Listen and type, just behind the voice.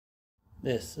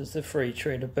This is the free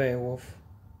Trader Beowulf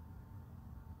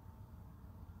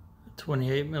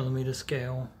 28mm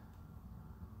scale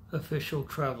official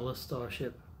traveler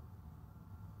starship.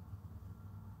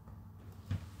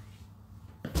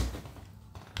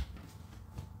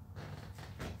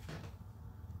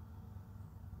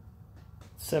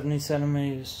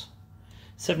 ,77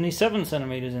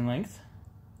 centimeters in length.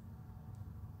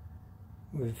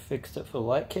 We've fixed it for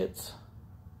light kits.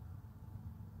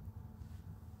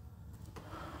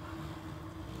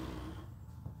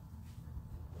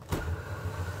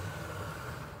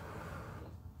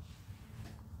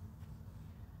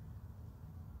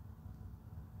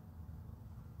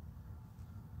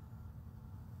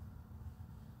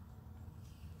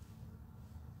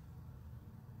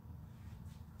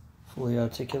 Fully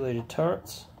articulated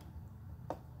turrets,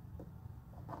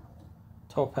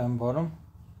 top and bottom,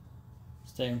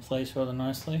 stay in place rather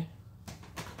nicely.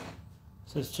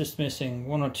 So it's just missing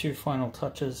one or two final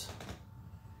touches,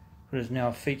 but is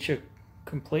now feature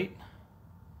complete.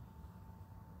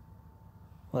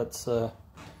 Let's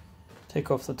take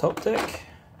off the top deck.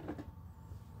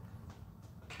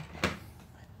 You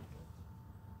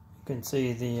can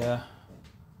see the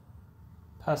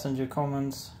passenger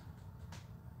commons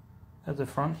at the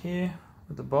front here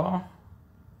with the bar.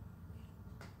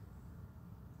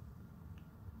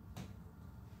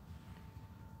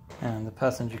 And the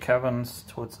passenger cabins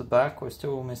towards the back, we're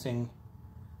still missing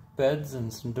beds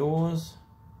and some doors.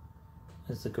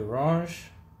 There's the garage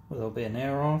where there'll be an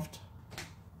air raft.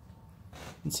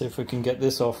 Let's see if we can get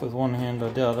this off with one hand.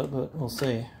 I doubt it, but we'll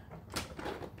see.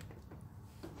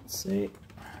 Let's see.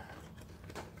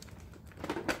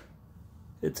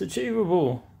 It's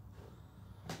achievable.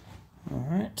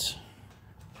 Alright,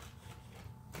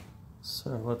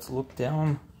 so let's look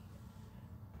down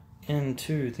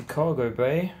into the cargo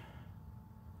bay.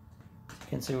 You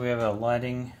can see we have our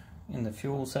lighting in the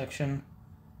fuel section,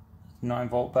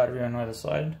 9-volt battery on either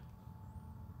side,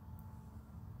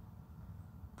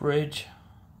 bridge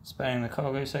spanning the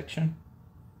cargo section,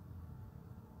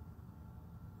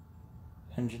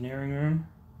 engineering room,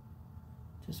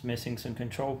 just missing some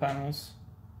control panels.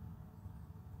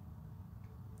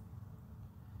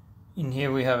 In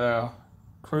here we have our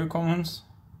crew commons,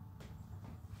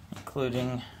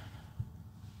 including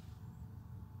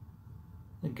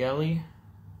the galley.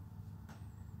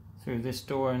 Through this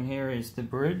door in here is the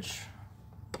bridge.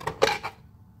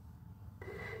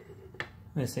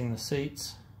 Missing the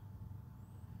seats.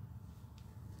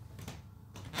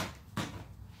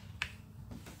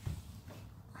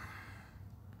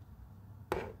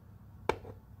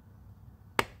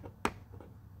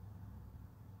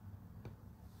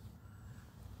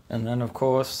 And then of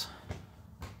course,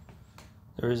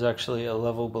 there is actually a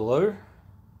level below.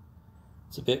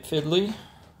 It's a bit fiddly,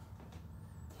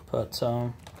 but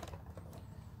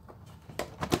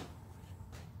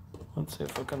let's see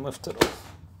if I can lift it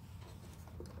off.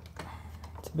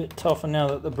 It's a bit tougher now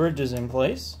that the bridge is in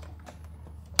place,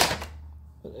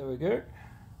 but there we go.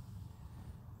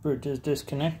 Bridge is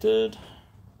disconnected.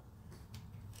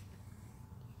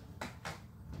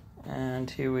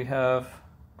 And here we have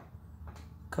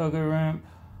cargo ramp,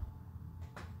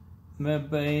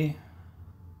 med bay,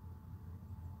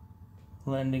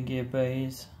 landing gear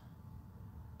bays,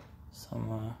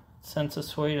 some sensor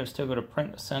suite. I've still got to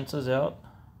print the sensors out,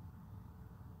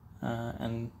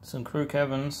 and some crew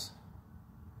cabins,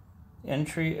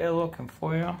 entry, airlock and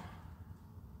foyer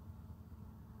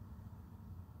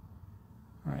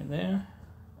right there,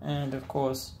 and of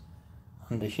course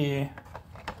under here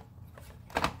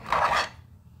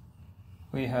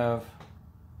we have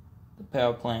the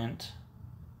power plant,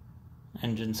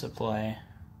 engine supply,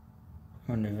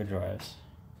 maneuver drives.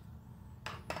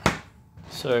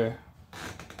 So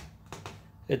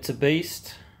it's a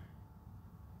beast.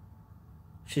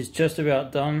 She's just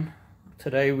about done.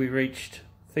 Today we reached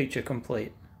feature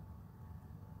complete.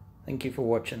 Thank you for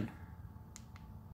watching.